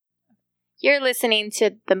You're listening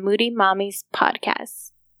to the Moody Mommies podcast.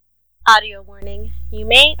 Audio warning. You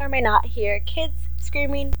may or may not hear kids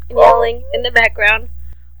screaming and yelling in the background,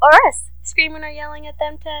 or us screaming or yelling at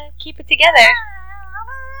them to keep it together.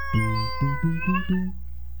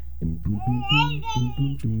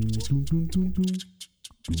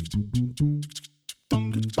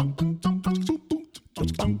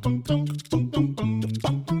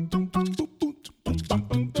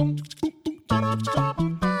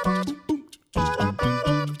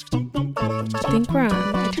 I think we're on.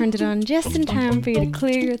 I turned it on just in time for you to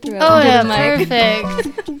clear your throat. Oh, yeah,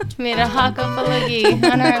 perfect. Made a hawk up a loogie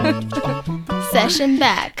on our session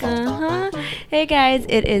back. Hey guys,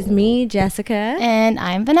 it is me, Jessica. And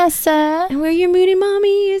I'm Vanessa. And we're your Moody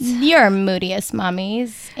Mommies. Your moodiest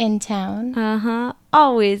mommies in town.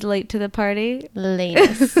 Always late to the party.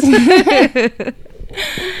 Latest.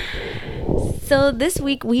 So this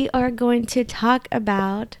week we are going to talk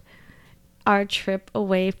about our trip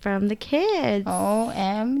away from the kids.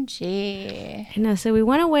 OMG. I know. So we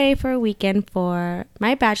went away for a weekend for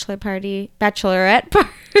my bachelorette party.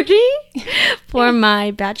 For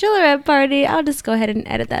my bachelorette party. I'll just go ahead and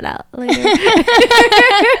edit that out later.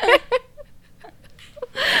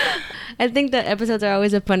 I think the episodes are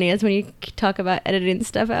always the funniest when you talk about editing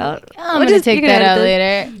stuff out. I'm going to take that out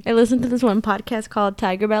later. I listened to this one podcast called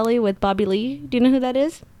Tiger Belly with Bobby Lee. Do you know who that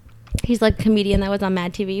is? He's like a comedian that was on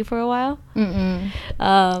Mad TV for a while.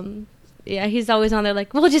 Yeah, he's always on there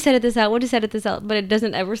like, we'll just edit this out. But it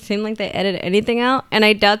doesn't ever seem like they edit anything out. And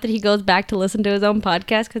I doubt that he goes back to listen to his own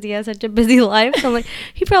podcast because he has such a busy life. So I'm like,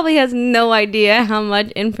 he probably has no idea how much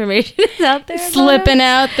information is out there. Slipping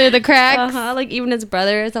out through the cracks. Like even his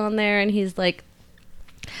brother is on there and he's like,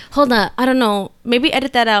 hold on, I don't know. Maybe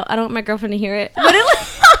edit that out. I don't want my girlfriend to hear it. But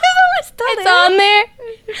it's on there.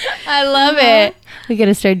 I love it. We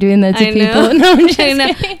gotta start doing that to people. No, I'm just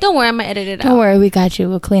kidding. Don't worry, I'm gonna edit it out. Don't worry, we got you.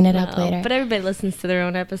 We'll clean it up later. But everybody listens to their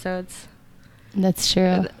own episodes. That's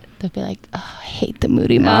true. They'll be like, oh, I hate the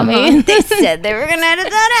Moody Mommy. They said they were gonna edit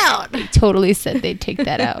that out. They totally said they'd take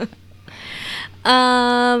that out.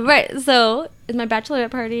 Right. So it's my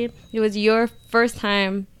bachelorette party. It was your first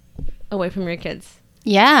time away from your kids.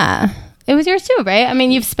 Yeah. It was yours too, right? I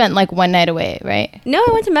mean, you've spent like one night away, right? No, I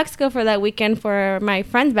went to Mexico for that weekend for my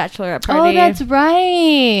friend's bachelorette party. Oh, that's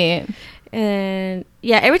right. And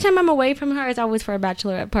yeah, every time I'm away from her, it's always for a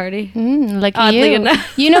bachelorette party. Like oddly you.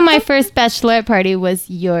 Enough. You know, my first bachelorette party was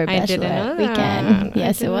your I didn't bachelorette know weekend. that.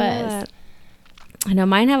 Yes, it was. I know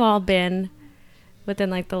mine have all been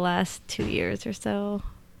within like the last 2 years or so.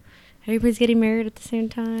 Everybody's getting married at the same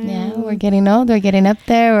time. Yeah, we're getting old. We're getting up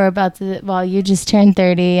there. We're about to, well, you just turned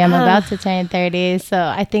 30. I'm about to turn 30. So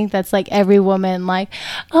I think that's like every woman like,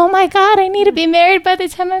 oh my God, I need to be married by the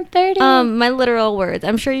time I'm 30. My literal words.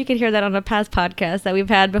 I'm sure you can hear that on a past podcast that we've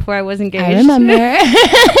had before I was engaged. I remember.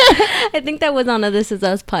 I think that was on a This Is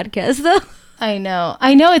Us podcast though. I know.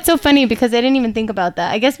 It's so funny because I didn't even think about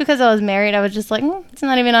that. I guess because I was married, I was just like, it's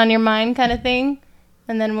not even on your mind kind of thing.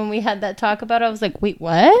 And then when we had that talk about it, I was like, wait,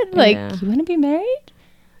 what? Like, you want to be married?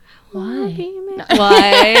 Why?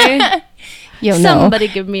 Why? Somebody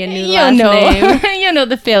give me a new last name. You know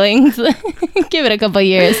the feelings. Give it a couple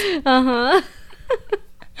years. No,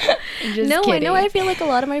 kidding. I know. I feel like a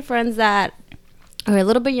lot of my friends that are a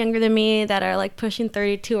little bit younger than me that are like pushing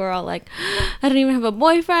 32 are all like, I don't even have a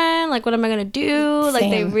boyfriend. Like, what am I going to do? Same.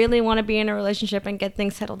 Like, they really want to be in a relationship and get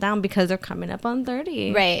things settled down because they're coming up on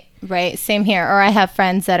 30. Right. Same here. Or I have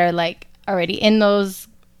friends that are like already in those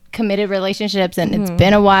committed relationships and it's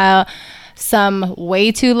been a while, some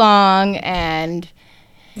way too long, and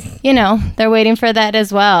you know, they're waiting for that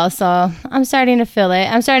as well. So I'm starting to feel it.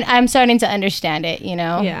 I'm starting to understand it, you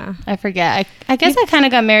know? Yeah. I forget. I guess I kind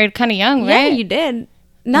of got married kind of young, right? Yeah, you did.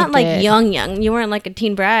 Not like young. You weren't like a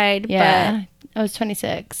teen bride. Yeah. But I was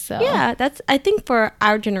 26. So yeah, I think for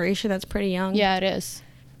our generation, that's pretty young. Yeah, it is.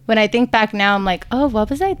 When I think back now, I'm like, oh, what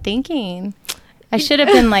was I thinking? I should have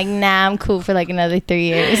been like, nah, I'm cool for like another 3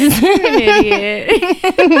 years. You're an idiot.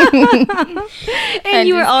 And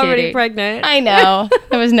you were already pregnant. I know.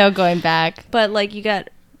 There was no going back. But like you got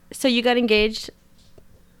engaged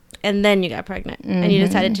and then you got pregnant and you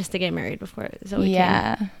decided just to get married before Zoe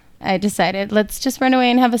came. I decided let's just run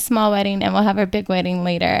away and have a small wedding and we'll have our big wedding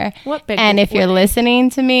later. What big And if you're listening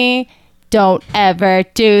to me, don't ever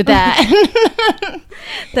do that.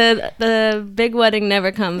 The big wedding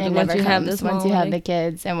never comes once you have the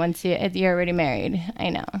kids and once you're already married. I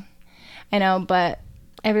know, but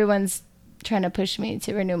everyone's trying to push me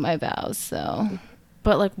to renew my vows. So,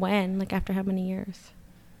 but like when? Like after how many years?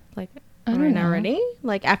 Like I don't know. Already?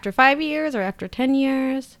 Like after 5 years or after 10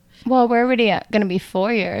 years? Well, we're already going to be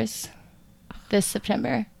 4 years this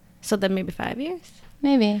September. So then maybe 5 years.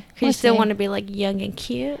 Maybe. Cause you still want to be like young and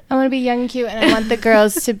cute. I want to be young and cute, and I want the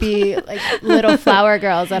girls to be like little flower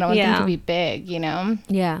girls. I don't want them to be big, you know?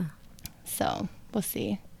 Yeah. So we'll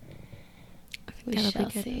see. We shall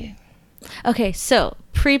see. Okay, so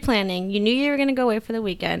pre-planning. You knew you were going to go away for the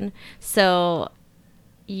weekend. So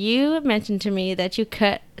you mentioned to me that you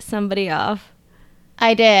cut somebody off.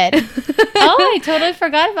 I did. Oh, I totally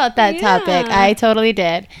forgot about that topic. I totally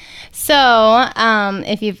did. So,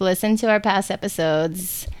 if you've listened to our past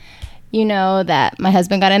episodes, you know that my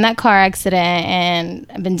husband got in that car accident, and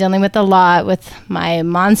I've been dealing with a lot with my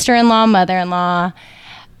monster-in-law, mother-in-law.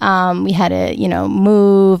 We had to,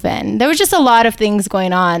 move, and there was just a lot of things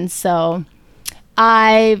going on. So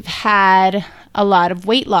I've had a lot of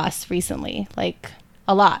weight loss recently, like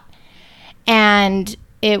a lot. And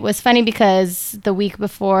it was funny because the week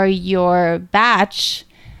before your batch,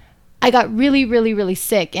 I got really, really, really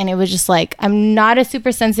sick. And it was just like, I'm not a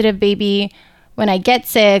super sensitive baby when I get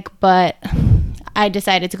sick, but I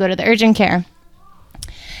decided to go to the urgent care.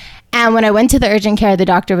 And when I went to the urgent care, the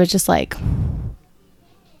doctor was just like,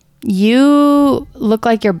 you look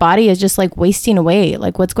like your body is just like wasting away.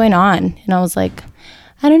 Like, what's going on? And I was like,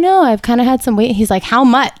 I don't know. I've kind of had some weight. He's like, how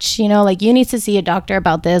much? You need to see a doctor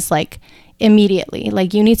about this, like, immediately.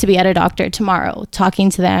 Like, you need to be at a doctor tomorrow talking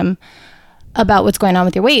to them about what's going on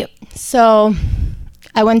with your weight. So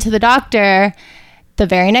I went to the doctor the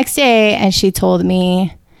very next day, and she told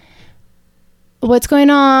me, what's going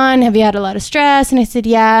on? Have you had a lot of stress? And I said,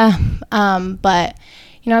 yeah. But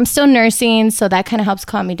I'm still nursing, so that kind of helps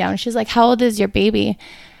calm me down. She's like, how old is your baby?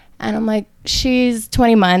 And I'm like, she's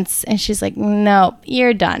 20 months. And she's like, no,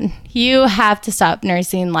 you're done. You have to stop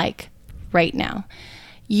nursing, like, right now.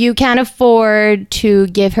 You can't afford to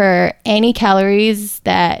give her any calories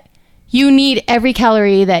that you need, every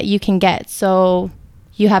calorie that you can get. So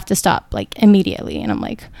you have to stop, like, immediately. And I'm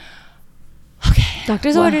like, okay.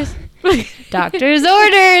 Doctor's orders. Doctor's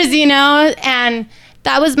orders, and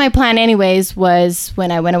that was my plan anyways, was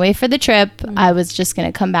when I went away for the trip, I was just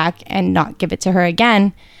going to come back and not give it to her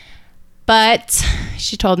again. But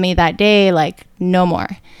she told me that day, like, no more.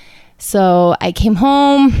 So I came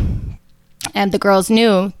home, and the girls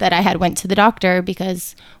knew that I had went to the doctor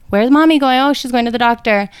because where's mommy going? Oh, she's going to the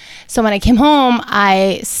doctor. So when I came home,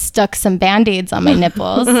 I stuck some Band-Aids on my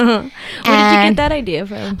nipples. Where did you get that idea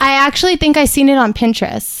from? I actually think I seen it on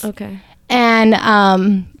Pinterest. Okay.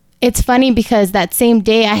 And it's funny because that same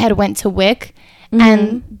day I had went to WIC,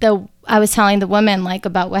 and I was telling the woman, like,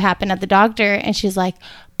 about what happened at the doctor, and she's like,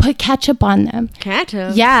 put ketchup on them.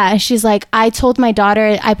 Ketchup? Yeah. She's like, I told my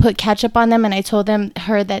daughter I put ketchup on them, and I told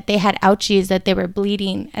her that they had ouchies, that they were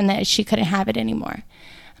bleeding, and that she couldn't have it anymore.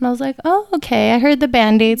 And I was like, oh, okay. I heard the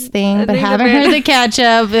Band-Aids thing, but haven't heard the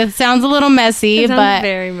ketchup. It sounds a little messy, but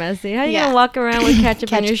very messy. How are you going to walk around with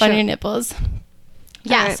ketchup on your nipples?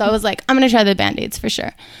 Yeah. Right. So I was like, I'm going to try the Band-Aids for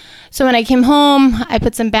sure. So when I came home, I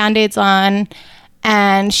put some Band-Aids on,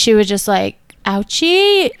 and she was just like,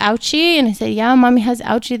 ouchie, ouchie. And I said, yeah, mommy has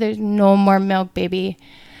ouchie. There's no more milk, baby.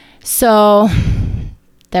 So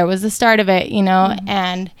there was the start of it,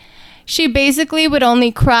 and she basically would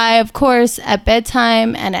only cry, of course, at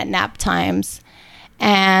bedtime and at nap times.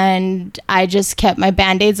 And I just kept my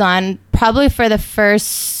Band-Aids on probably for the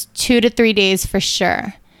first 2 to 3 days for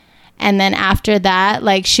sure. And then after that,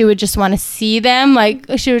 like, she would just want to see them. Like,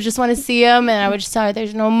 she would just want to see them. And I would just tell her,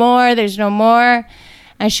 there's no more. There's no more.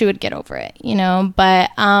 And she would get over it, But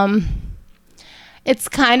it's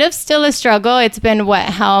kind of still a struggle. It's been,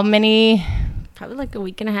 how many? Probably like a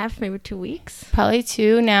week and a half, maybe 2 weeks. Probably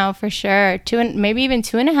 2 now for sure. 2 and maybe even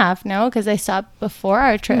 2.5 now, because I stopped before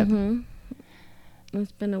our trip.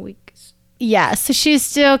 It's been a week. Yeah, so she's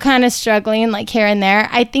still kind of struggling, like, here and there.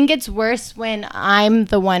 I think it's worse when I'm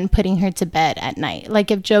the one putting her to bed at night. Like,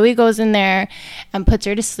 if Joey goes in there and puts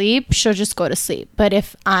her to sleep, she'll just go to sleep. But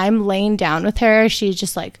if I'm laying down with her, she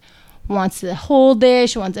just, like, wants to hold it.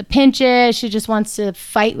 She wants to pinch it. She just wants to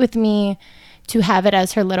fight with me to have it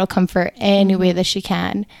as her little comfort any way that she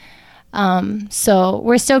can. So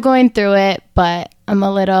we're still going through it, but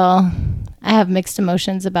I have mixed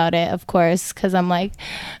emotions about it, of course, because I'm like,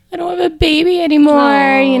 I don't have a baby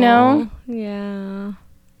anymore, Yeah.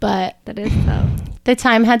 But that is tough. The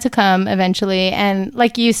time had to come eventually. And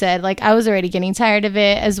like you said, like, I was already getting tired of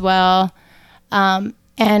it as well.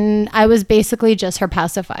 And I was basically just her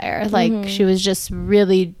pacifier. Like, she was just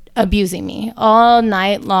really abusing me. All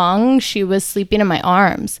night long, she was sleeping in my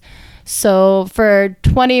arms. So for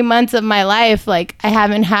 20 months of my life, like, I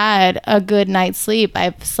haven't had a good night's sleep.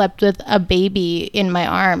 I've slept with a baby in my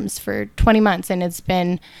arms for 20 months. And it's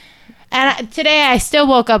been, and today I still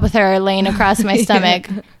woke up with her laying across my stomach.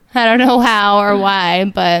 I don't know how or why,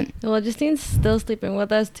 but Well, Justine's still sleeping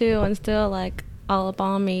with us too, and still like all up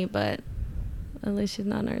on me, but at least she's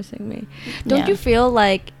not nursing me. Don't Yeah. you feel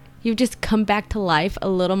like you've just come back to life a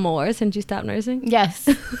little more since you stopped nursing? yes.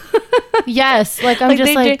 Yes. Like, I'm Like, just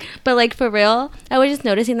they like, do- but like for real, I was just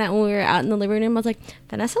noticing that when we were out in the living room, I was like,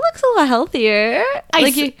 Vanessa looks a lot healthier.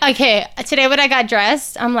 okay, today when I got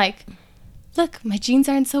dressed, I'm like, look, my jeans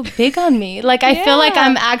aren't so big on me. Like, I feel like Yeah.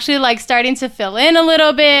 I'm actually like starting to fill in a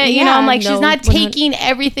little bit. You know, Yeah, I'm like, no, she's not 100 taking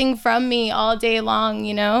everything from me all day long,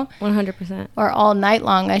 you know, 100%. or all night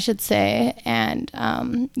long, I should say. And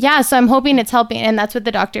yeah, so I'm hoping it's helping. And that's what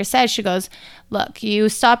the doctor says. She goes, look, you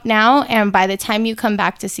stop now. And by the time you come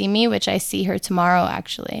back to see me, which I see her tomorrow,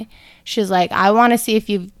 actually, she's like, I want to see if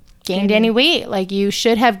you've gained any weight. Like, you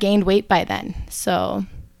should have gained weight by then. So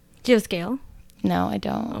Do you have a scale? no, I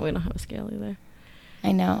don't. Oh, we don't have a scale either.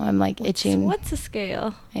 I know. I'm like itching. What's a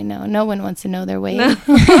scale? I know. No one wants to know their weight.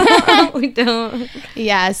 No, we don't.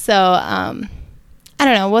 Yeah. So, I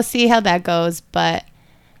don't know. We'll see how that goes. But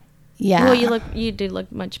yeah. Well, you do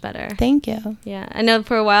look much better. Thank you. Yeah, I know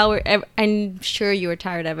for a while, I'm sure you were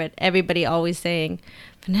tired of it. Everybody always saying,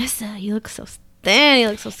 Vanessa, you look so thin, you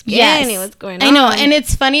look so skinny, what's going on? I know. And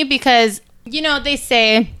it's funny because, you know, they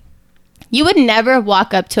say you would never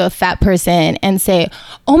walk up to a fat person and say,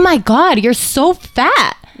 oh my God, you're so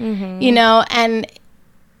fat. Mm-hmm. You know, and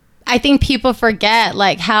I think people forget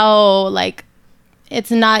like how like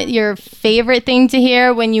it's not your favorite thing to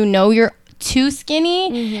hear when you know you're too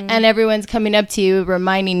skinny and everyone's coming up to you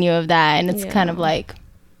reminding you of that, and it's kind of like,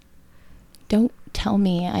 don't tell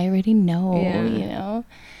me, I already know. You know.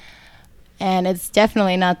 And it's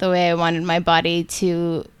definitely not the way I wanted my body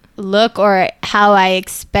to look or how I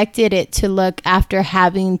expected it to look after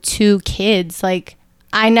having 2 kids. Like,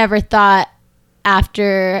 I never thought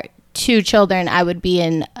after 2 children I would be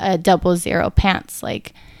in a 00 pants.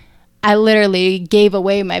 Like, I literally gave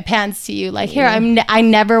away my pants to you. Like, here, I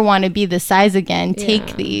never want to be this size again.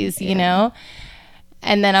 Take these, you know?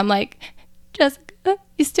 And then I'm like, Jessica,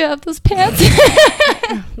 you still have those pants?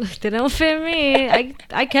 They don't fit me.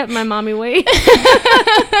 I kept my mommy weight.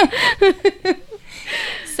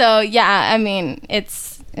 So, yeah, I mean,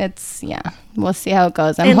 it's yeah. We'll see how it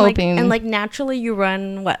goes. I'm and hoping. Like naturally you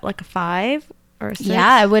run, what, like a 5 or a 6?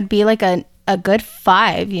 Yeah, it would be like a good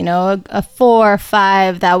 5, you know, a 4 or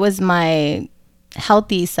 5. That was my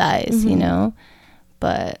healthy size, you know,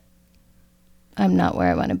 but I'm not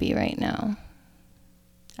where I want to be right now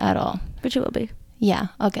at all. But you will be. Yeah,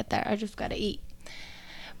 I'll get there. I just got to eat.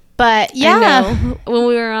 But I yeah, know. When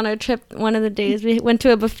we were on our trip, one of the days we went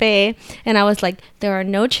to a buffet, and I was like, "There are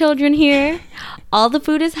no children here. All the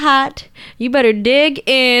food is hot. You better dig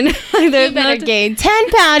in." Like, there's you better no gain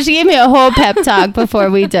 10 pounds. She gave me a whole pep talk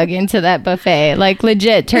before we dug into that buffet. Like,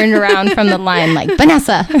 legit turned around from the line like,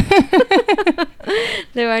 Vanessa.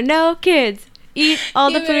 There are no kids. Eat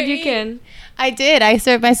all the food you can. I did. I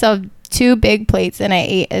served myself 2 big plates and I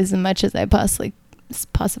ate as much as I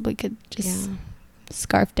possibly could just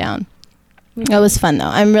scarf down. It was fun though.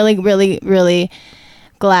 I'm really, really, really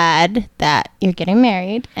glad that you're getting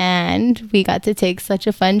married and we got to take such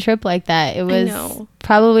a fun trip like that. It was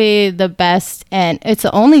probably the best, and it's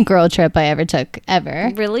the only girl trip I ever took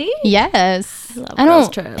ever. Really? Yes. I girls'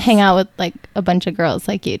 don't trips. hang out with like a bunch of girls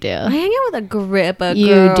like you do. I hang out with a grip of You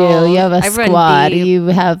girls. do. You have a I run squad. deep. You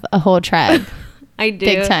have a whole tribe. I do.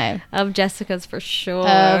 Big time. Of Jessica's for sure.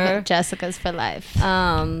 Of Jessica's for life.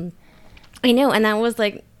 I know, and that was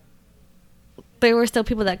like, there were still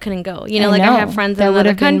people that couldn't go. You know, I like know. I have friends There in would other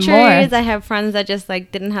have been countries. more. I have friends that just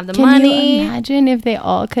like didn't have the Can money. you imagine if they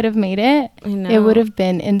all could have made it? I know. It would have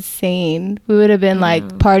been insane. We would have been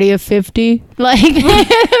like party of 50. Like, it would have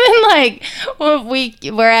been like, well,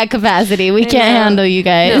 we're at capacity. We can't know. handle you No,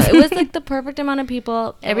 guys. it was like the perfect amount of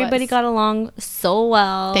people. Everybody was. got along so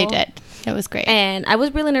well. They did. It was great. And I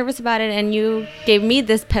was really nervous about it. And you gave me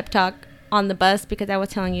this pep talk on the bus because I was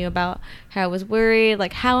telling you about how I was worried.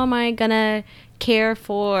 Like, how am I going to care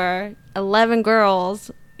for 11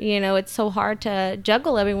 girls? You know, it's so hard to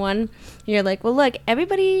juggle everyone. You're like, well, look,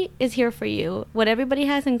 everybody is here for you. What everybody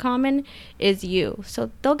has in common is you.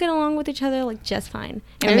 So they'll get along with each other like just fine.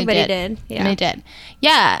 And everybody did. Yeah. And they did.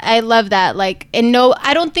 Yeah, I love that. Like, and no,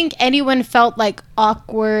 I don't think anyone felt like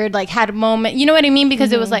awkward, like had a moment. You know what I mean?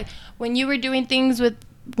 Because it was like when you were doing things with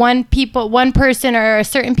one person or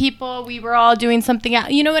certain people, we were all doing something else.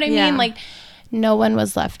 You know what I mean? Like, no one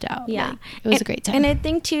was left out. Yeah. Like, it was a great time. And I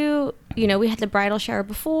think too, you know, we had the bridal shower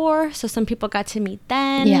before, so some people got to meet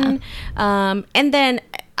then. Yeah. And then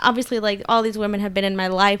obviously like all these women have been in my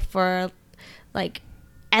life for like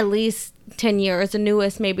at least 10 years. The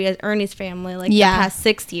newest maybe as Ernie's family, like Yeah. the past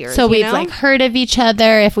 6 years. So you we've know? like heard of each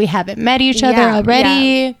other if we haven't met each other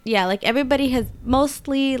already. Yeah, like everybody has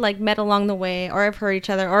mostly like met along the way, or have heard each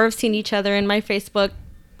other, or have seen each other in my Facebook,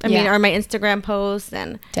 or my Instagram posts.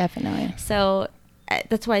 And Definitely. so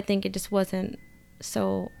that's why I think it just wasn't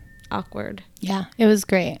so awkward. Yeah, it was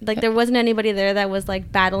great. Like there wasn't anybody there that was like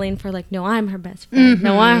battling for like, no, I'm her best friend.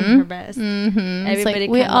 No, I'm her best. Mm-hmm. It's Everybody like,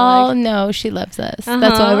 we kinda all like- know she loves us.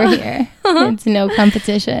 That's why we're here. It's no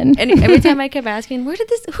competition. And every time I kept asking,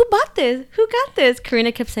 who bought this? Who got this?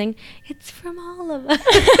 Karina kept saying, it's from all of us.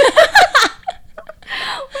 Where did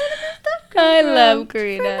this stuff come I from? love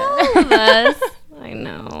Karina. All of us. I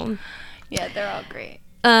know. Yeah, they're all great.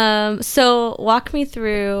 So walk me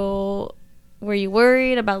through, were you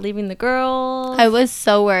worried about leaving the girls? I was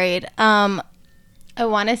so worried. I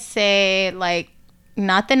want to say like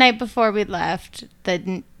not the night before we left,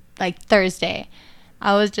 like Thursday.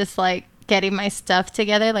 I was just like getting my stuff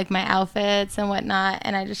together, like my outfits and whatnot,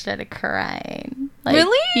 and I just started crying. Like,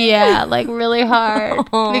 Really? Yeah, like really hard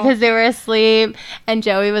Aw. because they were asleep, and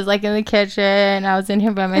Joey was like in the kitchen. I was in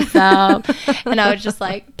here by myself, and I was just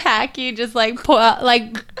like packing, just like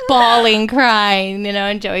bawling, crying,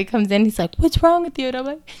 And Joey comes in, he's like, "What's wrong with you?" And I'm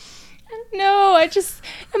like, "No,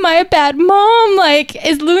 am I a bad mom? Like,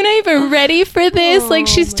 is Luna even ready for this? Like,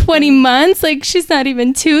 she's 20 months. Like, she's not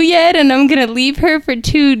even 2 yet, and I'm going to leave her for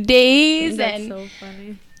 2 days." That's and so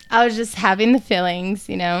funny. I was just having the feelings,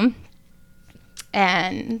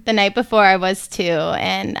 And the night before I was too,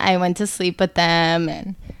 and I went to sleep with them,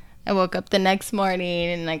 and I woke up the next morning,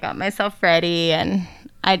 and I got myself ready, and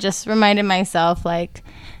I just reminded myself, like,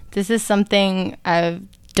 this is something I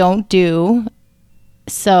don't do,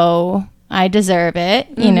 so I deserve it.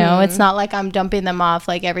 It's not like I'm dumping them off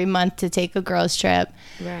like every month to take a girls trip.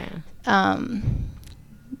 Right.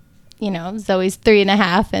 Zoe's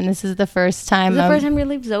 3.5, and this is the first time. Is the first time you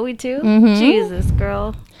leave Zoe too? Mhm. Jesus,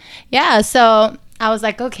 girl. Yeah, so I was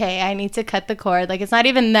like, okay, I need to cut the cord. Like, it's not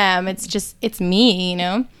even them. It's me,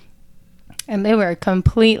 And they were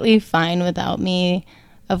completely fine without me.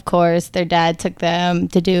 Of course, their dad took them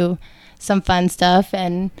to do some fun stuff,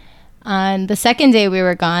 and on the second day we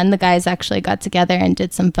were gone, the guys actually got together and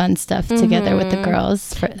did some fun stuff together with the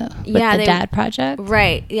girls with the Dad Project.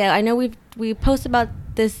 Right. Yeah, I know we post about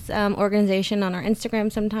this organization on our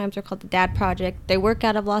Instagram sometimes. They're called the Dad Project. They work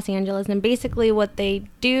out of Los Angeles, and basically what they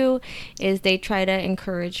do is they try to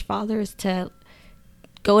encourage fathers to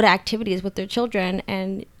go to activities with their children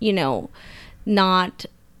and, not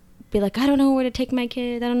be like, I don't know where to take my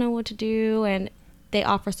kids. I don't know what to do. And they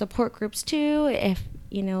offer support groups too if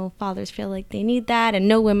fathers feel like they need that, and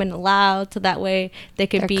no women allowed, so that way they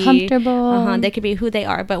could be comfortable. They could be who they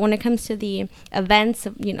are. But when it comes to the events,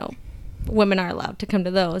 women are allowed to come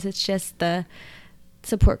to those. It's just the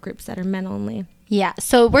support groups that are men only. Yeah,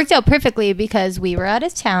 so it worked out perfectly because we were out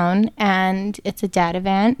of town and it's a dad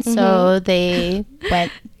event, so they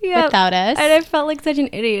went without us. And I felt like such an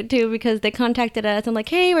idiot too because they contacted us and like,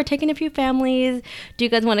 hey, we're taking a few families. Do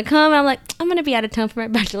you guys want to come? And I'm like, I'm going to be out of town for my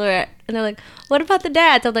bachelorette. And they're like, what about the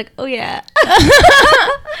dads? I'm like, oh yeah.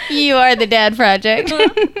 You are the Dad Project.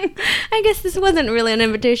 I guess this wasn't really an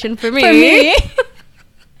invitation for me. For me.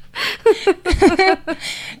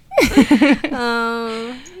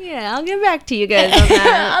 Yeah, I'll get back to you guys on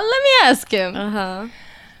that. Let me ask him. Uh-huh.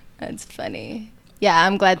 That's funny. Yeah,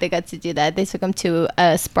 I'm glad they got to do that. They took him to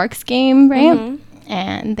a Sparks game, right?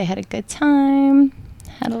 And they had a good time.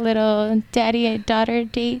 Had a little daddy-daughter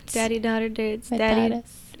date. Daddy-daughter dates. Without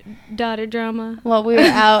us. Daddy-daughter drama. While we were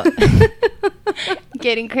out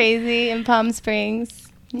getting crazy in Palm Springs.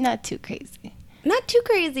 Not too crazy. Not too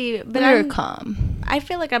crazy, but We were calm. I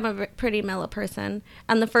feel like I'm a pretty mellow person.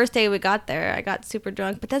 On the first day we got there, I got super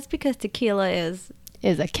drunk, but that's because tequila is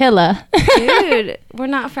a killer. dude, we're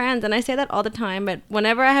not friends, and I say that all the time, but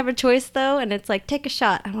whenever I have a choice though, and it's like take a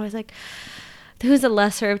shot, I'm always like, who's the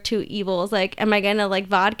lesser of two evils? Like, am I gonna like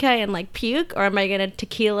vodka and like puke, or am I gonna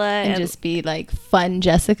tequila and just be like fun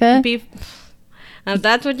Jessica? be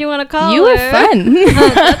that's what you want to call You her. were fun.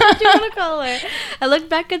 That's what you want to call her. I looked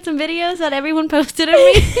back at some videos that everyone posted of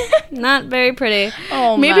me. Not very pretty.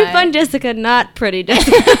 Oh, maybe my. fun Jessica, not pretty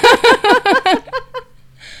Jessica.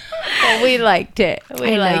 Well, we liked it. We I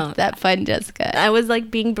know. liked that fun Jessica. I was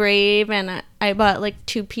like being brave, and I bought like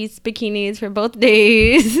 2-piece bikinis for both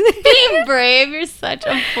days. Being brave, you're such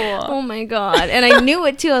a fool. Oh my god. And I knew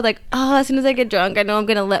it too. I was like, oh, as soon as I get drunk, I know I'm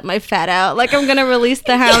gonna let my fat out. Like I'm gonna release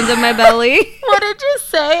the hounds in my belly. What did you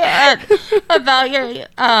say about your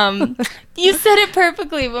you said it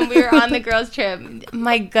perfectly when we were on the girls trip.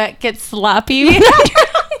 My gut gets sloppy when I'm drunk.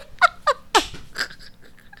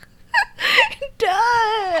 It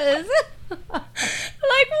does.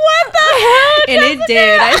 And it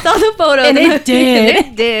did. I saw the photos. And it did. And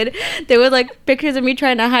it did. There was like pictures of me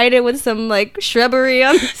trying to hide it with some like shrubbery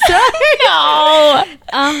on the side. No.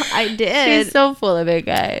 I did. She's so full of it,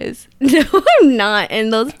 guys. No, I'm not.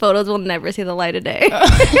 And those photos will never see the light of day.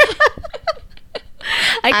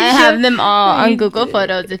 I have them all on Google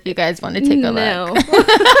Photos if you guys want to take a look.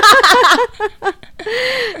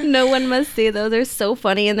 No one must see those. They're so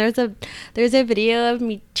funny. And there's a video of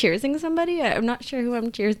me cheersing somebody. I'm not sure who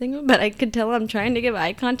I'm cheersing, but I could tell I'm trying to give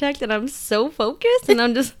eye contact and I'm so focused and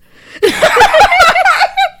I'm just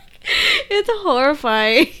it's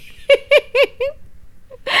horrifying.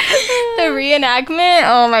 The reenactment?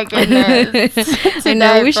 Oh my goodness. I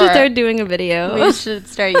know. We should start doing a video. We should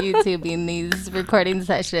start YouTubing these recording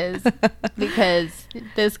sessions because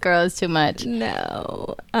this girl is too much.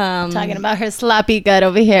 No. Talking about her sloppy gut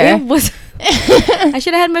over here. It was. I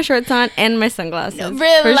should have had my shorts on and my sunglasses.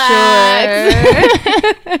 Relax.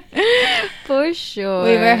 For sure.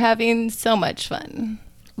 We were having so much fun.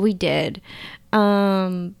 We did.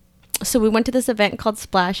 So we went to this event called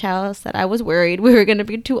Splash House that I was worried we were going to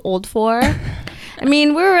be too old for. I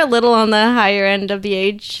mean, we were a little on the higher end of the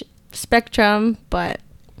age spectrum, but...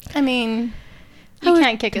 I mean, you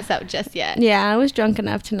can't kick us out just yet. Yeah, I was drunk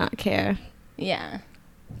enough to not care. Yeah.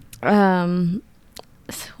 So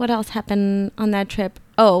what else happened on that trip?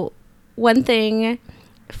 Oh, one thing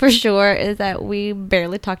for sure is that we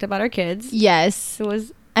barely talked about our kids. Yes. It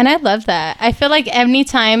was... And I love that. I feel like any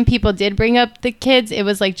time people did bring up the kids, it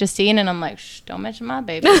was like Justine, and I'm like, shh, don't mention my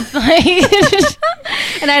babies. Like,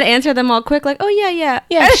 and I'd answer them all quick, like, oh, yeah.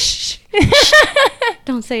 Yeah, shh.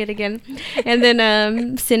 Don't say it again. And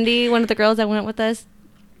then Cindy, one of the girls that went with us,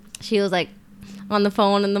 she was like on the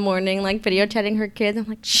phone in the morning, like video chatting her kids. I'm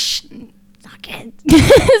like, shh, not kids.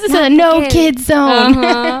 This is a no kids zone.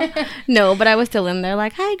 No, but I was still in there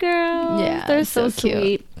like, hi, girls. Yeah, they're so cute.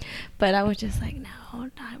 sweet. But I was just like, no,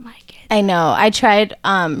 not my kids. I know. I tried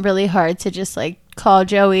really hard to just like call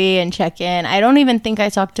Joey and check in. I don't even think I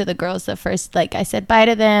talked to the girls the first, like I said bye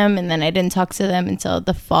to them, and then I didn't talk to them until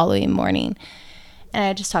the following morning. And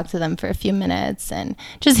I just talked to them for a few minutes, and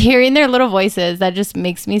just hearing their little voices, that just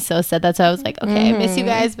makes me so sad. That's why I was like, okay, I miss you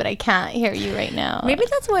guys, but I can't hear you right now. Maybe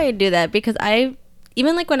that's why I do that, because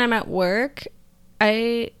even like when I'm at work,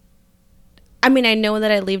 I mean, I know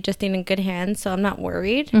that I leave Justine in good hands, so I'm not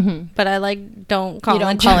worried. Mm-hmm. But I like don't call. You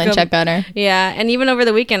don't call and check on her. Yeah, and even over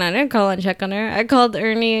the weekend, I didn't call and check on her. I called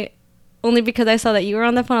Ernie only because I saw that you were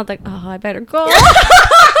on the phone. I was like, oh, I better call.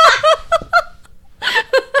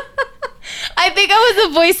 I think I was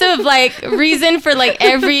the voice of like reason for like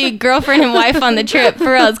every girlfriend and wife on the trip.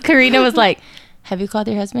 For us, Karina was like, have you called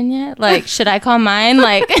your husband yet? Like, should I call mine?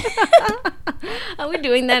 Like, are we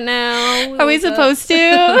doing that now? Are we supposed to?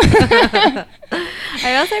 I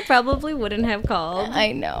else I probably wouldn't have called.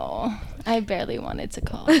 I know. I barely wanted to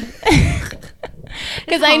call.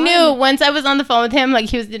 Because I knew once I was on the phone with him, like,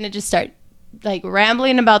 he was going to just start, like,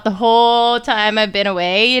 rambling about the whole time I've been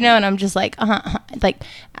away, you know? And I'm just like, like,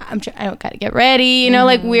 I don't got to get ready, you know?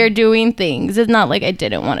 Like, we're doing things. It's not like I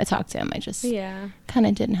didn't want to talk to him. I just kind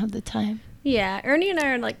of didn't have the time. Yeah, Ernie and I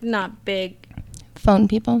are, like, not big phone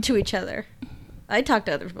people to each other. I talk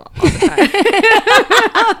to other people all the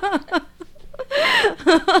time.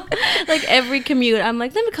 Like, every commute, I'm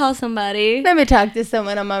like, let me call somebody. Let me talk to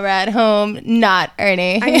someone on my ride home. Not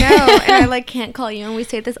Ernie. I know, and I, like, can't call you, and we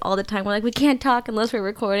say this all the time. We're like, we can't talk unless we're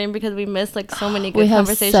recording because we miss, like, so many good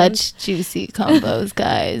conversations. We have such juicy combos,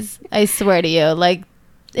 guys. I swear to you, like,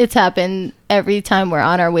 it's happened every time we're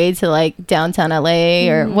on our way to like downtown LA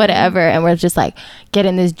or whatever, and we're just like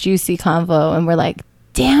getting this juicy convo, and we're like,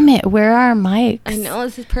 damn it, where are our mics? I know,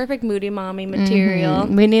 this is perfect Moody Mommy material.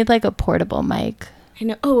 We need like a portable mic. I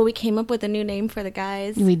know. Oh, we came up with a new name for the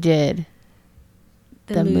guys. We did.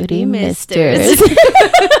 The Moody Misters.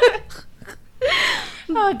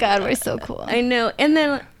 Oh God, we're so cool. I know. And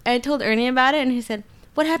then I told Ernie about it, and he said,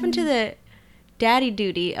 what happened to the daddy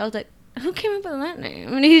duty? I was like, who came up with that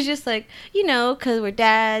name? And he's just like, you know, because we're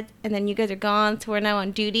dads, and then you guys are gone, so we're now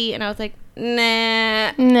on duty. And I was like,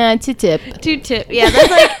 nah, to tip. Yeah,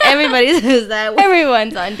 that's like everybody says that.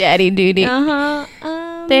 Everyone's on daddy duty. They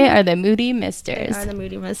are the Moody Misters. They are the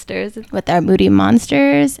Moody Misters. With our Moody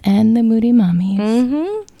Monsters and the Moody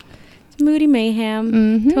Mommies. It's Moody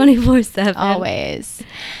Mayhem. 24/7. Always.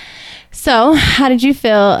 So, how did you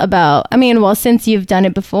feel about, I mean, well, since you've done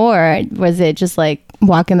it before, was it just like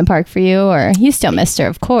walk in the park for you, or you still missed her,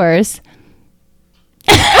 of course?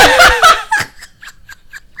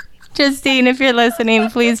 Justine, if you're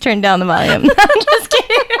listening, please turn down the volume. I'm just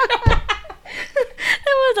kidding. That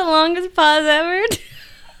was the longest pause ever.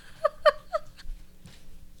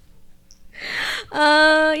 Yeah,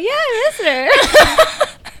 I miss her.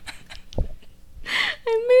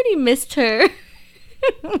 And Moody missed her.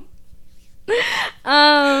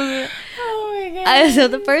 Oh my god. So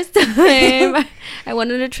the first time I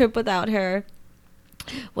went on a trip without her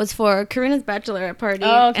was for Karina's bachelorette party.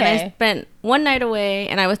 Oh, okay. And I spent one night away,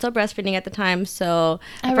 and I was still breastfeeding at the time, so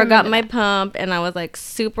I remember forgot my that. pump, and I was like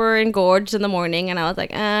super engorged in the morning, and I was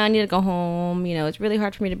like, I need to go home. You know, it's really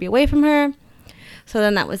hard for me to be away from her. So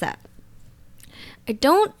then that was that. I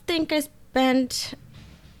don't think I spent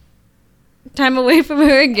time away from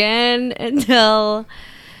her again until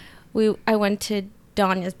I went to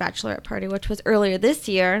Danya's bachelorette party, which was earlier this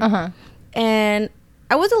year. And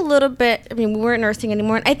I was a little bit, I mean, we weren't nursing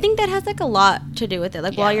anymore. And I think that has like a lot to do with it.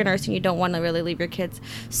 Like while you're nursing, you don't want to really leave your kids.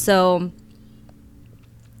 So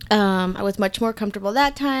I was much more comfortable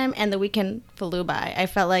that time, and the weekend flew by. I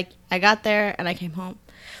felt like I got there and I came home.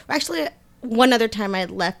 Actually, one other time I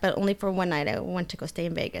had left, but only for one night. I went to go stay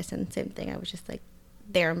in Vegas, and same thing. I was just like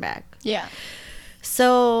there and back. Yeah.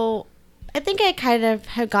 So I think I kind of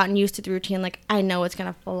have gotten used to the routine. Like, I know it's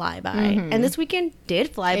going to fly by. And this weekend did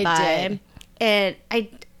fly by. did. And I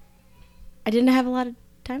didn't have a lot of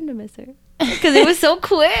time to miss her. Because it was so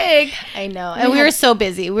quick. I know. And we were so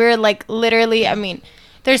busy. We were like literally, I mean,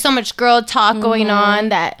 there's so much girl talk going on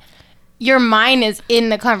that your mind is in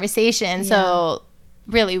the conversation. So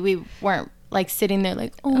really, we weren't like sitting there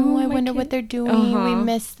like, I wonder what they're doing. We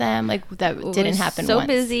miss them. Like that didn't happen So once.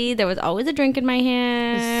 busy. There was always a drink in my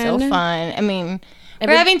hand. It was so fun. I mean,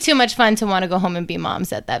 we're having too much fun to want to go home and be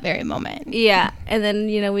moms at that very moment. Yeah. And then,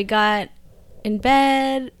 you know, we got in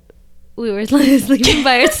bed. We were sleeping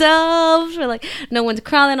by ourselves. We're like, no one's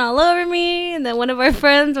crawling all over me. And then one of our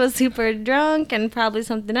friends was super drunk and probably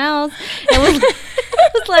something else. And was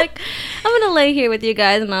like, I'm going to lay here with you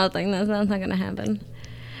guys. And I was like, no, that's not going to happen.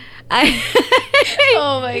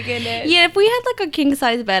 Oh my goodness. Yeah, if we had like a king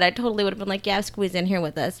size bed, I totally would have been like, yeah, squeeze in here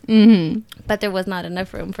with us. But there was not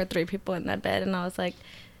enough room for 3 people in that bed. And I was like,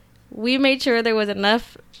 we made sure there was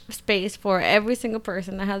enough space for every single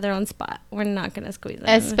person to have their own spot. We're not going to squeeze in.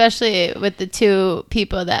 Especially with the 2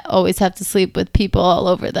 people that always have to sleep with people all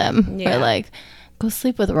over them. Yeah. We're like, go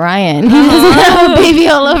sleep with Ryan. He doesn't have a baby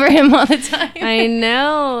all over him all the time. I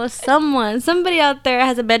know. Somebody out there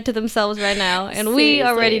has a bed to themselves right now, and we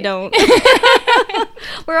already don't.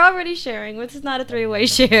 We're already sharing. This is not a 3-way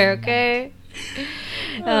share, okay?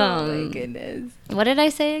 Oh my goodness. What did I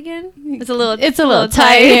say again? It's a little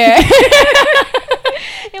tight here.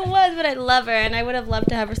 It was, but I love her, and I would have loved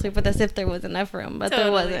to have her sleep with us if there was enough room, but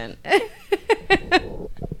there wasn't.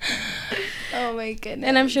 Oh my goodness.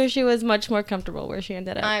 And I'm sure she was much more comfortable where she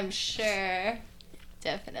ended up. I'm sure.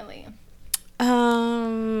 Definitely.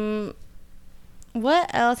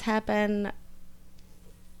 What else happened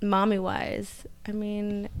mommy-wise? I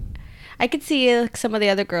mean, I could see like, some of the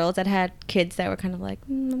other girls that had kids that were kind of like,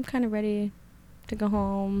 I'm kind of ready to go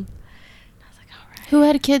home. I was like, all right. Who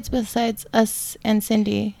had kids besides us and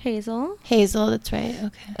Cindy? Hazel. Hazel, that's right.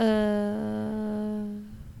 Okay.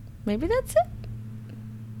 Maybe that's it.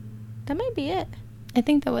 That might be it. I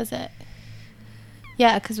think that was it.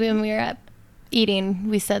 Yeah, because when we were up eating,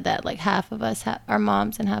 we said that like half of us are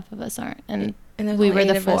moms and half of us aren't. And there's we only were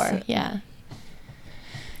the 8 of us. 4. Yeah.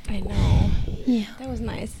 I know. Yeah. That was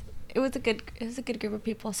nice. It was a good group of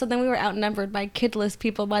people. So then we were outnumbered by kidless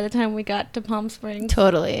people by the time we got to Palm Springs.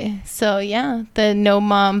 Totally. So yeah, the no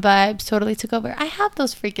mom vibes totally took over. I have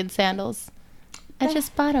those freaking sandals. I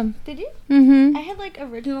just bought them. Did you? Mm-hmm. I had like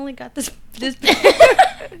originally got this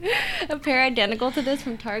a pair identical to this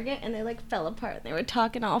from Target, and they like fell apart. And they were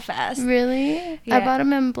talking all fast. Really? Yeah. I bought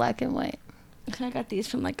them in black and white. So I got these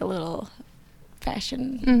from like a little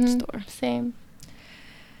fashion store. Same.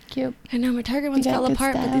 Cute. I know my Target ones got fell good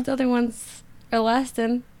apart, but style. these other ones are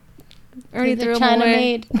lasting. Ernie They're threw them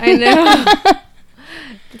away. China-made. I know.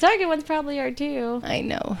 The Target ones probably are too. I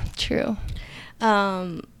know. True.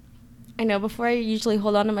 I know. Before I usually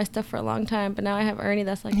hold on to my stuff for a long time, but now I have Ernie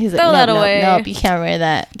that's like, He's throw like, that nope, away. nope, you can't wear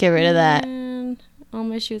that. Get rid of that. Man, all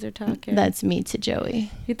my shoes are talking. That's me to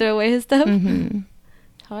Joey. You throw away his stuff? Mm-hmm.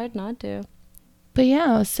 It's hard not to. But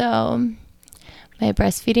yeah, so my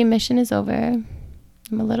breastfeeding mission is over.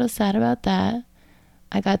 I'm a little sad about that.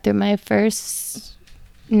 I got through my first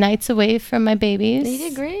nights away from my babies. You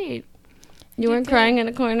did great. You weren't crying in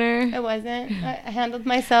a corner. I wasn't. I handled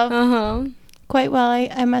myself Uh-huh. quite well,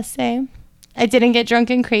 I must say. I didn't get drunk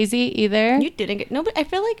and crazy either. You didn't get... No, but I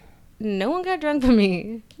feel like no one got drunk but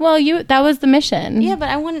me. Well, that was the mission. Yeah, but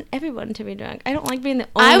I wanted everyone to be drunk. I don't like being the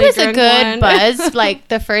only I was a drunk good one. buzz. Like,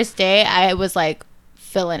 the first day, I was, like,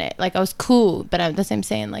 feeling it. Like, I was cool, but that's what I'm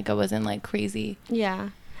saying. Like, I wasn't, like, crazy. Yeah.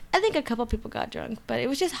 I think a couple people got drunk, but it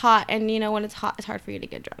was just hot, and you know when it's hot, it's hard for you to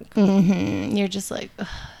get drunk. Mm-hmm. You're just like, ugh,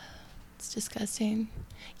 it's disgusting.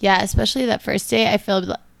 Yeah, especially that first day. I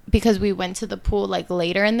feel because we went to the pool like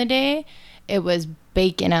later in the day, it was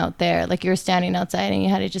baking out there. Like you were standing outside and you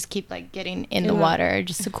had to just keep like getting in the water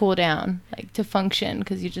just to cool down, like to function,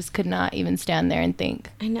 because you just could not even stand there and think.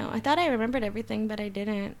 I know. I thought I remembered everything, but I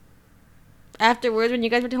didn't. Afterwards, when you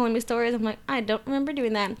guys were telling me stories, I'm like, I don't remember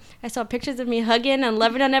doing that. I saw pictures of me hugging and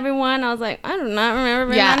loving on everyone. I was like, I do not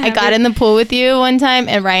remember. Yeah, I got in the pool with you one time,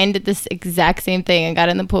 and Ryan did this exact same thing. I got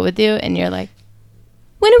in the pool with you, and you're like,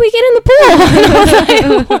 when do we get in the pool? And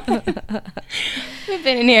I was like, we've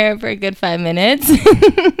been in here for a good 5 minutes.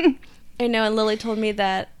 I know, and Lily told me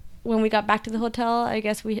that when we got back to the hotel,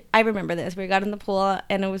 I remember this. We got in the pool,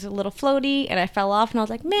 and it was a little floaty, and I fell off, and I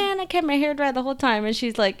was like, man, I kept my hair dry the whole time. And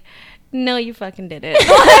she's like, no, you fucking didn't.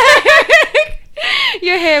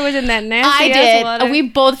 Your hair was in that nasty ass water. We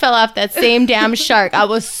both fell off that same damn shark. I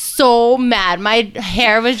was so mad. My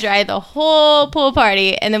hair was dry the whole pool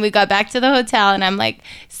party. And then we got back to the hotel, and I'm like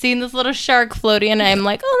seeing this little shark floating, and I'm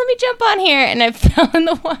like, oh, let me jump on here. And I fell in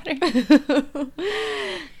the water.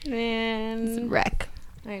 Man. It's a wreck.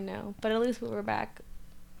 I know. But at least we were back.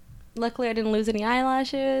 Luckily, I didn't lose any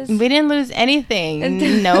eyelashes. We didn't lose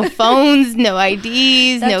anything. No phones, no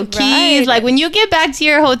IDs, no keys. Right. Like when you get back to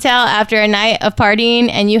your hotel after a night of partying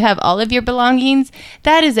and you have all of your belongings,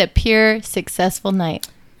 that is a pure successful night.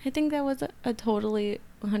 I think that was a totally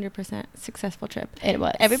 100% successful trip. It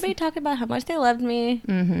was. Everybody talked about how much they loved me.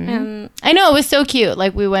 Mm-hmm. And I know, it was so cute.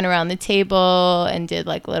 Like we went around the table and did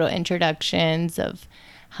like little introductions of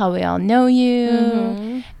how we all know you.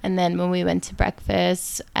 Mm-hmm. And then when we went to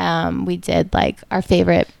breakfast, we did like our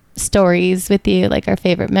favorite stories with you, like our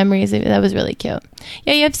favorite memories. That was really cute.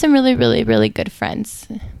 Yeah, you have some really, really, really good friends.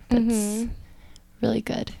 That's really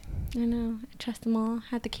good. I know. I trust them all.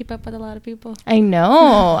 I have to keep up with a lot of people. I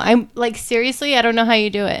know. I'm like, seriously, I don't know how you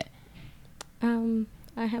do it.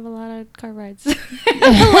 I have a lot of car rides. a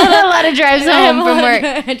lot of drives home from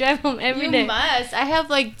work. I drive home every day. You must. I have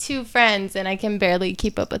like 2 friends and I can barely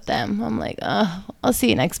keep up with them. I'm like, oh, I'll see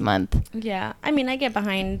you next month. Yeah. I mean, I get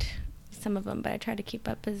behind some of them, but I try to keep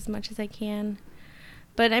up as much as I can.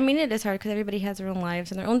 But I mean, it is hard because everybody has their own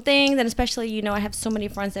lives and their own things. And especially, you know, I have so many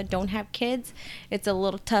friends that don't have kids. It's a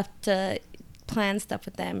little tough to plan stuff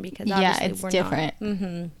with them because obviously it's different.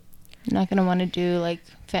 You're not going to want to do like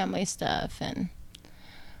family stuff and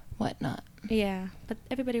whatnot. Yeah, but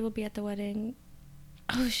everybody will be at the wedding.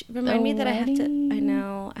 Oh, remind me that I have to. I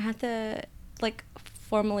know I have to like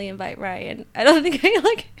formally invite Ryan. I don't think I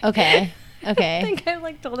like. Okay. I think I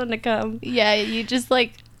like told him to come. Yeah, you just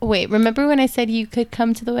like wait. Remember when I said you could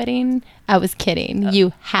come to the wedding? I was kidding.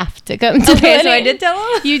 You have to come to the wedding. So I did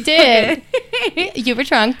tell him. You did. Okay. You were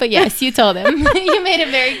drunk, but yes, you told him. You made it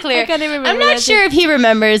very clear. I can't even remember. I'm not sure if he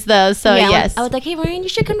remember though. So yeah, yes, I was like, hey Ryan, you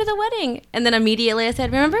should come to the wedding. And then immediately I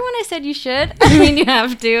said, remember when I said you should? I mean, you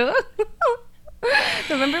have to.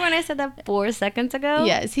 Remember when I said that 4 seconds ago?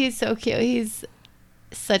 Yes, he's so cute. He's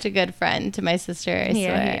such a good friend to my sister. I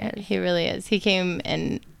swear. He really is. He came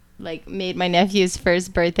and like made my nephew's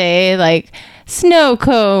first birthday like snow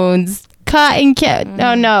cones, cotton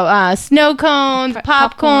snow cones,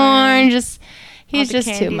 popcorn. Just he's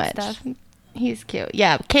just too much stuff. He's cute.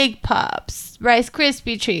 Yeah, cake pops, Rice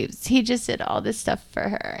Krispie treats. He just did all this stuff for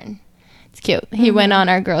her, and it's cute. He went on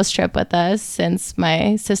our girls trip with us since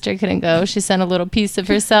my sister couldn't go. She sent a little piece of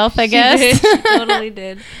herself, I guess. She totally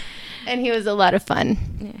did. And he was a lot of fun.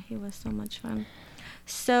 Yeah, he was so much fun.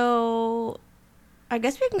 So I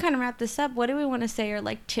guess we can kind of wrap this up. What do we want to say are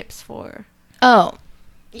like tips for? Oh,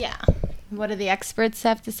 yeah. What do the experts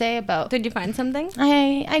have to say about? Did you find something?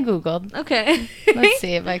 I Googled. Okay. Let's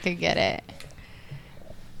see if I could get it.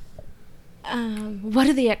 What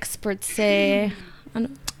do the experts say?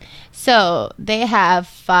 So they have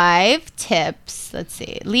 5 tips. Let's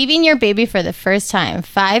see. Leaving your baby for the first time.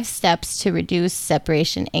 5 steps to reduce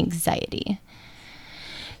separation anxiety.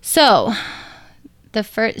 So the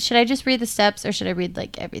first, should I just read the steps or should I read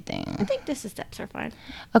like everything? I think just the steps are fine.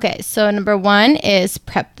 Okay. So number 1 is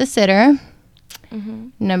prep the sitter.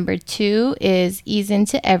 Number 2 is ease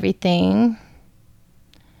into everything.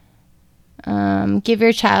 Give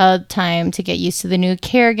your child time to get used to the new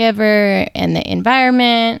caregiver and the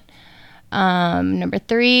environment. Number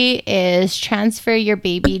 3 is transfer your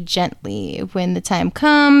baby gently when the time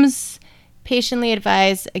comes. Patiently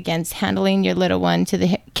advise against handling your little one to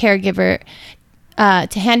the caregiver,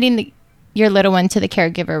 your little one to the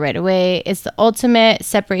caregiver right away. It's the ultimate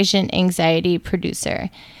separation anxiety producer.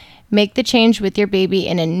 Make the change with your baby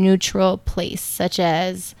in a neutral place, such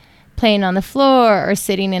as playing on the floor, or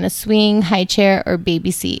sitting in a swing, high chair, or baby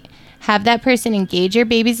seat. Have that person engage your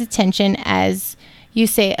baby's attention as you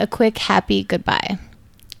say a quick, happy goodbye.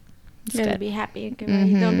 It's Gotta good. be happy.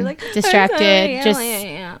 Don't be like Distracted. "I'm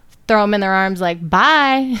sorry." Just throw them in their arms like,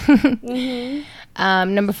 bye.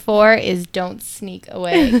 Number 4 is don't sneak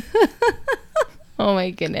away. Oh my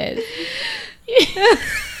goodness.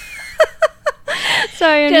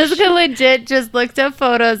 Sorry, I'm Jessica legit just looked up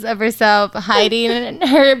photos of herself hiding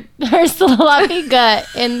her sloppy gut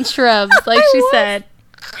in shrubs, like she said.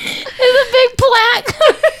 There's a big plaque.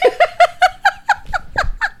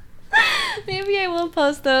 Maybe I will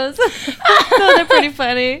post those. Those are pretty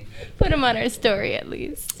funny. Put them on our story at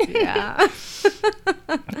least. Yeah.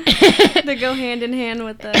 They go hand in hand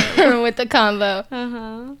with the. With the combo.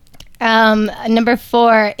 Uh-huh. Number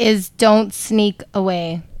 4 is don't sneak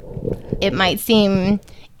away. It might seem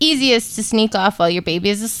easiest to sneak off while your baby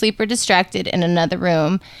is asleep or distracted in another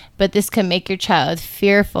room, but this can make your child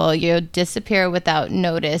fearful you'll disappear without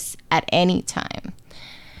notice at any time.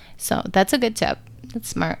 So that's a good tip. That's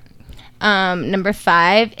smart. Number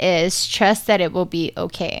 5 is trust that it will be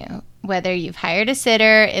okay. Whether you've hired a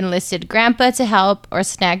sitter, enlisted grandpa to help, or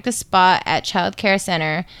snagged a spot at child care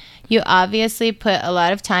center, you obviously put a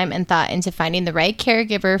lot of time and thought into finding the right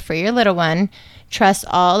caregiver for your little one. Trust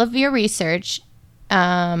all of your research,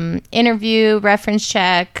 interview, reference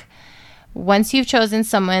check. Once you've chosen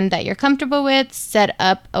someone that you're comfortable with, set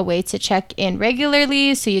up a way to check in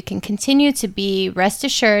regularly so you can continue to be rest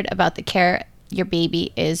assured about the care your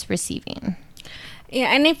baby is receiving.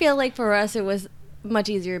 Yeah, and I feel like for us it was much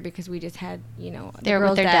easier because we just had, the They're with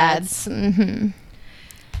girls' their dads.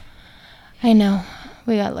 I know.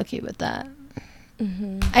 We got lucky with that.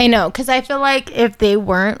 I know, because I feel like if they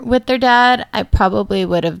weren't with their dad, I probably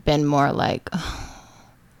would have been more like, oh,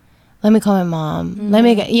 let me call my mom. Let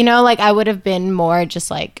me get, I would have been more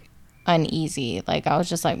just like uneasy. Like I was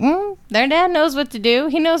just like, their dad knows what to do.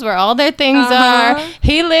 He knows where all their things are.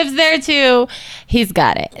 He lives there too. He's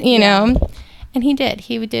got it, you know? And he did.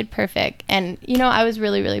 He did perfect. And, I was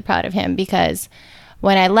really, really proud of him because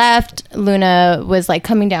when I left, Luna was like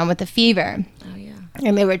coming down with a fever. Oh, yeah.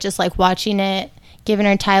 And they were just like watching it, giving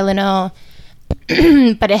her Tylenol,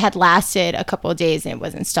 but it had lasted a couple of days and it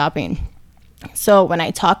wasn't stopping. So when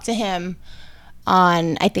I talked to him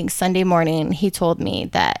on, I think, Sunday morning, he told me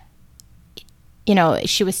that,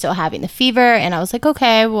 she was still having the fever. And I was like,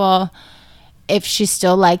 okay, well, if she's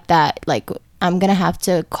still like that, like, I'm going to have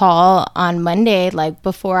to call on Monday, like,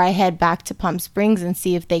 before I head back to Palm Springs and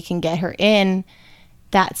see if they can get her in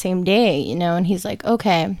that same day, And he's like,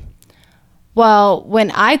 okay. Well,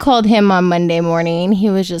 when I called him on Monday morning, he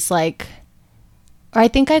was just like, or I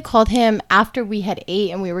think I called him after we had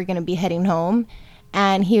ate and we were going to be heading home.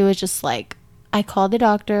 And he was just like, I called the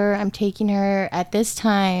doctor. I'm taking her at this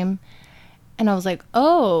time. And I was like,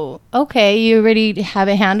 oh, okay. You already have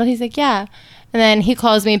it handled? He's like, yeah. And then he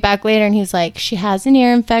calls me back later and he's like, she has an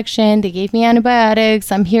ear infection. They gave me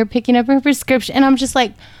antibiotics. I'm here picking up her prescription. And I'm just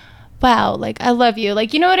like, wow, like, I love you.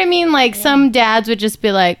 Like, you know what I mean? Like, some dads would just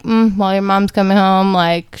be like, well, your mom's coming home.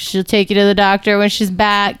 Like, she'll take you to the doctor when she's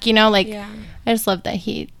back. Like, I just love that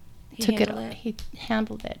he took it. He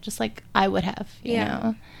handled it just like I would have, you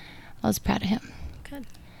know. I was proud of him. Good.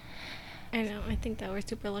 I know. I think that we're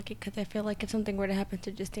super lucky because I feel like if something were to happen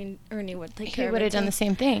to Justine, Ernie would take care of it. He would have done the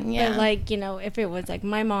same thing, yeah. But, like, if it was, like,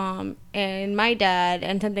 my mom and my dad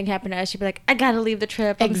and something happened to us, she'd be like, I gotta leave the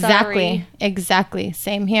trip. I'm sorry. Exactly.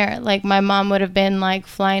 Same here. Like, my mom would have been, like,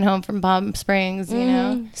 flying home from Palm Springs, you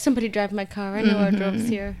know. Somebody drive my car. I know our droves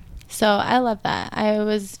here. So, I love that. I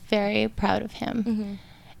was very proud of him.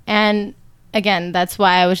 And, again, that's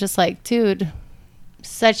why I was just like, dude,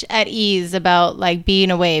 such at ease about like being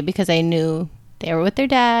away because I knew they were with their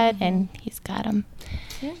dad and he's got them.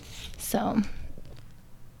 So,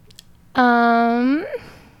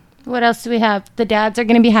 what else do we have? The dads are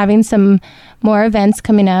going to be having some more events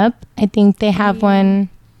coming up. I think they have one,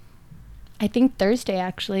 I think Thursday,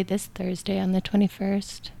 actually, this Thursday on the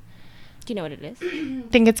 21st. Do you know what it is? I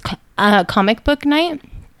think it's comic book night.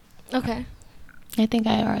 Okay. I think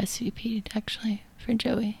I RSVP'd actually for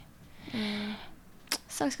Joey.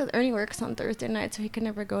 Sucks because Ernie works on Thursday night, so he can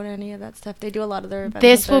never go to any of that stuff. They do a lot of their events.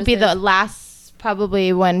 This will be the last,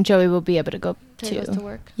 probably, when Joey will be able to go So he goes to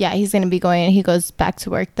work. Yeah, he's going to be going. He goes back to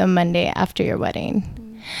work the Monday after your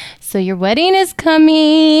wedding. So your wedding is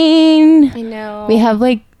coming. I know. We have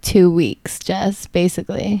like 2 weeks, Jess,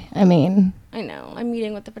 basically. I mean. I know. I'm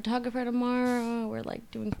meeting with the photographer tomorrow. We're like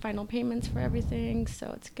doing final payments for everything,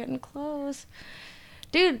 so it's getting close.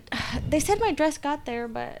 Dude, they said my dress got there,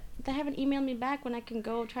 but they haven't emailed me back when I can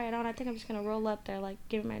go try it on. I think I'm just gonna roll up there, like,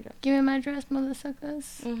 give me my dress. Give me my dress,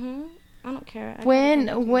 motherfuckers. I don't care. When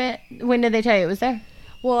did they tell you it was there?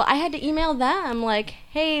 Well, I had to email them, like,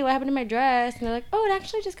 hey, what happened to my dress? And they're like, oh, it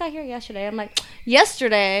actually just got here yesterday. I'm like,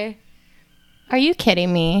 yesterday? Are you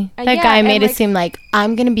kidding me? That yeah, guy made it like, seem like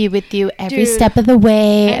I'm gonna be with you every dude, step of the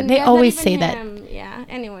way. and They yeah, always not say even that. him. Yeah.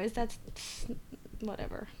 Anyways, that's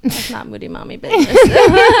whatever. That's not Moody Mommy business.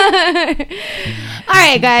 All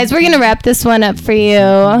right, guys, we're gonna wrap this one up for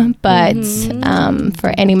you. But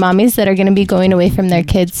for any mommies that are gonna be going away from their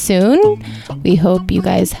kids soon, we hope you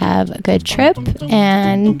guys have a good trip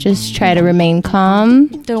and just try to remain calm.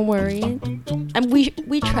 Don't worry. And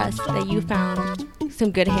we trust that you found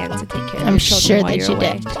some good hands to take care of I'm your children sure while that you're you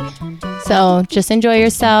away. did. So just enjoy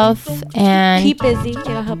yourself and Keep busy.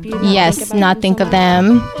 It'll help you. not think of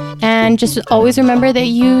them. And just always remember that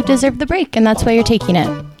you deserve the break, and that's why you're taking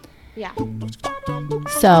it. Yeah.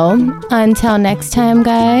 So until next time,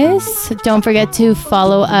 guys, don't forget to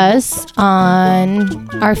follow us on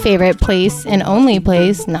our favorite place and only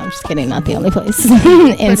place. No, I'm just kidding. Not the only place.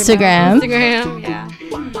 Instagram. Instagram. Yeah.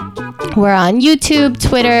 We're on YouTube,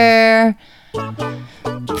 Twitter,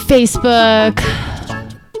 Facebook,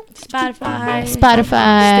 Spotify, Stitcher,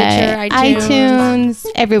 Stitcher, iTunes,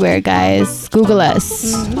 everywhere, guys. Google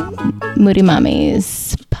us. Moody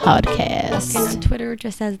Mommies Podcast. And on Twitter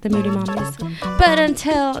just as the Moody Mommies. But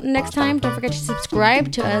until next time, don't forget to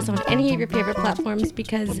subscribe to us on any of your favorite platforms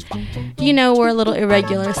because you know we're a little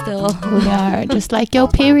irregular still. We are just like yo,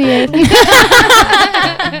 period.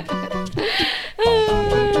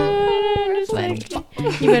 It's like,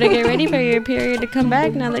 you better get ready for your period to come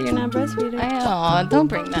back now that you're not breastfeeding. Oh, don't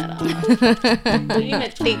bring that up. I didn't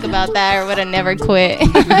even think about that or would have never quit.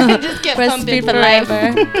 Just get pumping for life.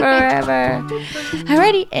 Forever.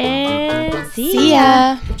 Alrighty, and See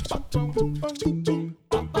ya.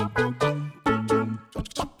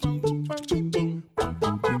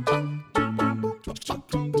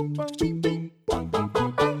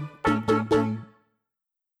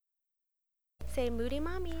 Say Moody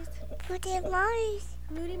Mommies. Moody Mommies.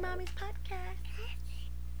 Moody Mommies Podcast.